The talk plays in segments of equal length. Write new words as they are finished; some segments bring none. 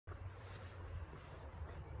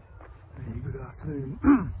Good afternoon,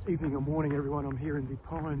 evening or morning everyone. I'm here in the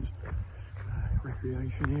Pines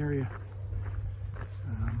recreation area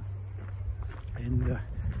and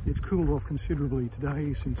it's cooled off considerably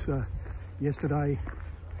today since yesterday.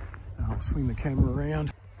 I'll swing the camera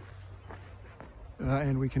around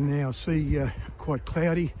and we can now see quite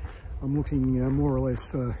cloudy. I'm looking more or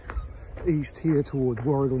less east here towards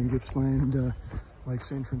Warragul and Gippsland,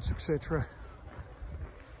 Lakes Entrance, etc.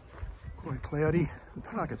 Quite cloudy. The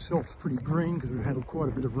park itself's pretty green because we've had quite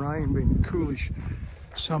a bit of rain, been a coolish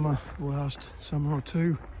summer, last summer or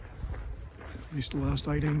two, at least the last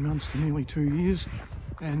 18 months to nearly 2 years,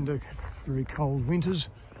 and very cold winters.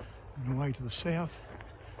 And away to the south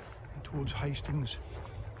towards Hastings,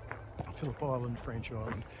 Phillip Island, French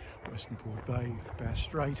Island, Western Port Bay, Bass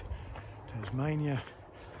Strait, Tasmania,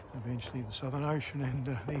 eventually the Southern Ocean and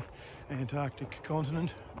the Antarctic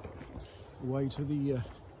continent, away to the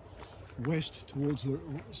west towards the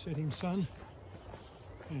setting sun,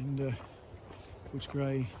 and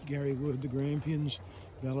Footscray, Garrywood, the Grampians,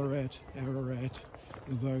 Ballarat, Ararat,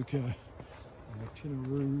 Avoca,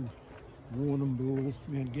 Tinaroo, Warrnambool,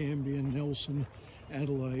 Mount Gambier, Nelson,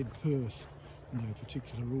 Adelaide, Perth, no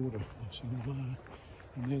particular order, some of them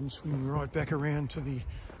are. And then swing right back around to the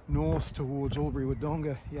north towards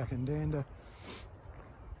Albury-Wodonga, Yackandandah,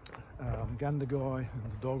 Gundagai,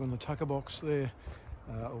 and the Dog on the Tucker Box there.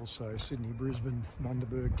 Also Sydney, Brisbane,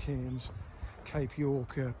 Bundaberg, Cairns, Cape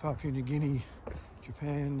York, Papua New Guinea,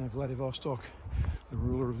 Japan, Vladivostok, the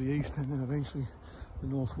ruler of the east, and then eventually the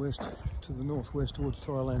northwest to the northwest towards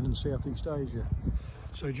Thailand and Southeast Asia.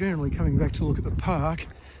 So generally coming back to look at the park,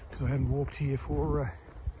 because I hadn't walked here for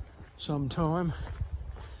some time,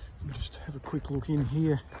 and just have a quick look in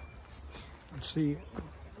here and see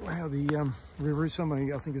how the river is.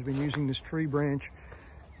 Somebody I think has been using this tree branch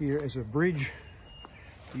here as a bridge.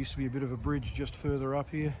 There used to be a bit of a bridge just further up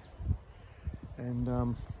here,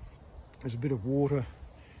 and there's a bit of water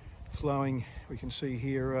flowing. We can see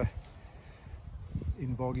here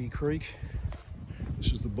in Boggy Creek.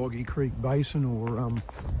 This is the Boggy Creek Basin, or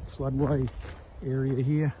floodway area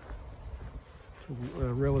here. It's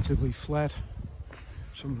relatively flat.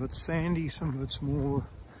 Some of it's sandy, some of it's more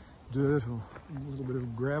dirt or a little bit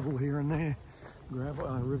of gravel here and there,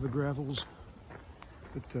 river gravels.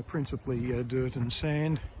 But principally dirt and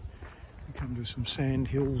sand. We come to some sand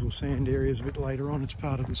hills or sand areas a bit later on. It's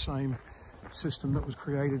part of the same system that was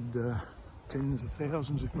created tens of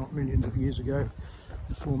thousands, if not millions of years ago.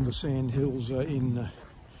 It formed the sand hills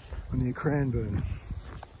near Cranbourne.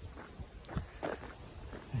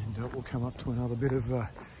 And we'll come up to another bit of,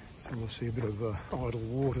 so we'll see a bit of idle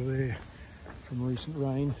water there from recent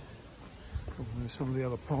rain. Some of the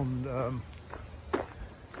other pond,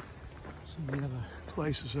 some of the other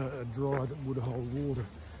places are dry that would hold water.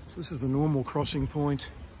 So this is the normal crossing point.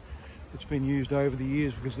 It's been used over the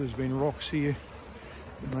years because there's been rocks here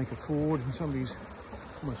that make a ford, and somebody's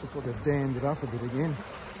almost looked like they've dammed it up a bit again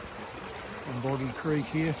on Boggy Creek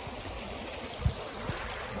here. You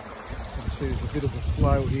can see there's a bit of a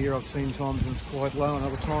flow here. I've seen times when it's quite low and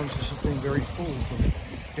other times this has been very full from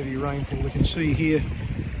heavy rainfall. We can see here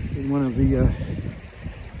in one of the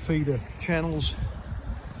feeder channels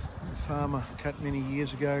the farmer cut many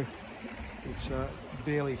years ago. It's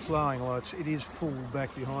barely flowing, although it is full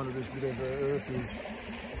back behind it, this bit of earth is.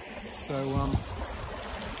 So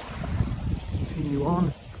continue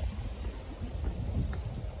on.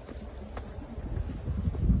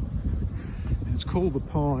 And it's called the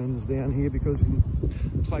Pines down here because in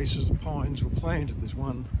places the pines were planted. There's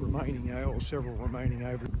one remaining, or several remaining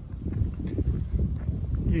over.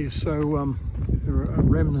 Yeah, so there are a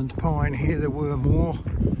remnant pine here. There were more,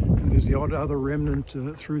 and there's the odd other remnant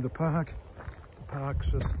through the park. The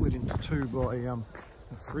park's split into two by a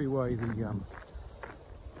freeway, the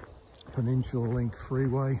Peninsula Link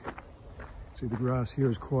Freeway. See, the grass here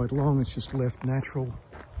is quite long. It's just left natural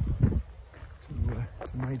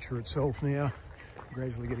to nature itself now.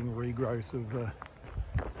 Gradually getting regrowth of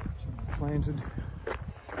some are planted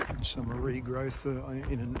and some are regrowth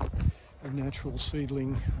in a natural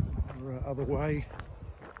seedling or other way.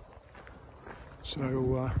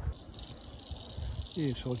 So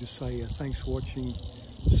yes, I'll just say thanks for watching.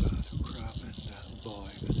 Sartu Krab, and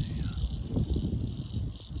bye for now.